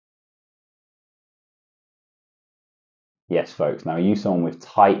Yes, folks. Now, are you someone with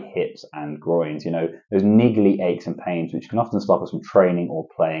tight hips and groins? You know, those niggly aches and pains which can often stop us from training or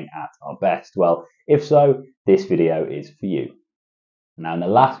playing at our best? Well, if so, this video is for you. Now, in the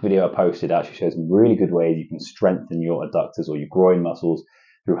last video I posted, actually shows some really good ways you can strengthen your adductors or your groin muscles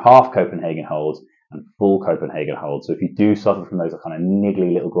through half Copenhagen holds and full Copenhagen holds. So if you do suffer from those kind of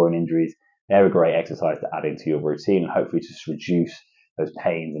niggly little groin injuries, they're a great exercise to add into your routine and hopefully just reduce those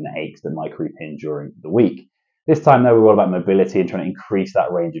pains and aches that might creep in during the week. This time though, we're all about mobility and trying to increase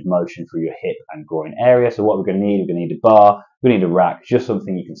that range of motion through your hip and groin area. So what we're going to need, we're going to need a bar, we're going to need a rack, just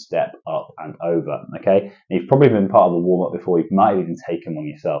something you can step up and over, okay? And you've probably been part of a warm-up before, you might have even taken one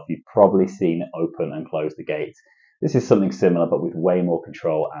yourself. You've probably seen it open and close the gates. This is something similar, but with way more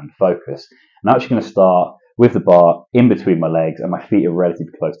control and focus. I'm actually going to start with the bar in between my legs and my feet are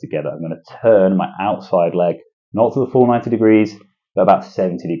relatively close together. I'm going to turn my outside leg, not to the full 90 degrees, but about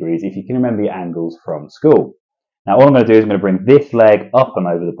 70 degrees, if you can remember your angles from school. Now all I'm going to do is I'm going to bring this leg up and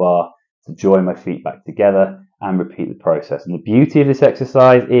over the bar to join my feet back together and repeat the process. And the beauty of this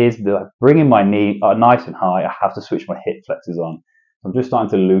exercise is that I'm bringing my knee nice and high. I have to switch my hip flexors on. So I'm just starting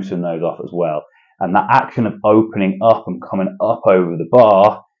to loosen those off as well. And that action of opening up and coming up over the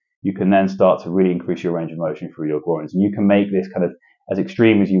bar, you can then start to really increase your range of motion through your groins. And you can make this kind of as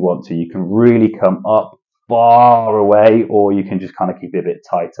extreme as you want to. You can really come up far away, or you can just kind of keep it a bit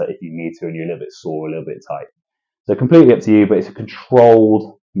tighter if you need to and you're a little bit sore, a little bit tight. So completely up to you, but it's a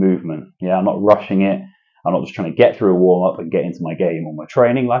controlled movement. Yeah, I'm not rushing it. I'm not just trying to get through a warm-up and get into my game or my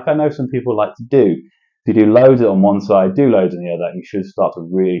training like I know some people like to do. If you do loads of it on one side, do loads on the other, you should start to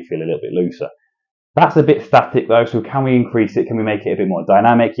really feel a little bit looser. That's a bit static though, so can we increase it? Can we make it a bit more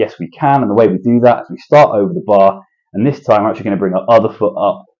dynamic? Yes, we can, and the way we do that is we start over the bar, and this time we're actually going to bring our other foot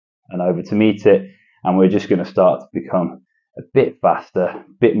up and over to meet it, and we're just going to start to become a bit faster, a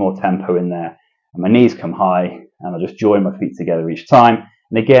bit more tempo in there, and my knees come high, and I'll just join my feet together each time.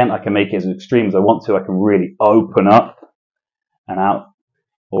 And again, I can make it as extreme as I want to. I can really open up and out,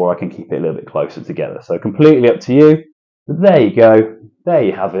 or I can keep it a little bit closer together. So completely up to you. But there you go. There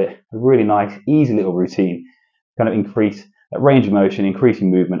you have it. A really nice, easy little routine. Kind of increase that range of motion,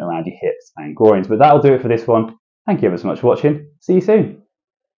 increasing movement around your hips and groins. But that'll do it for this one. Thank you ever so much for watching. See you soon.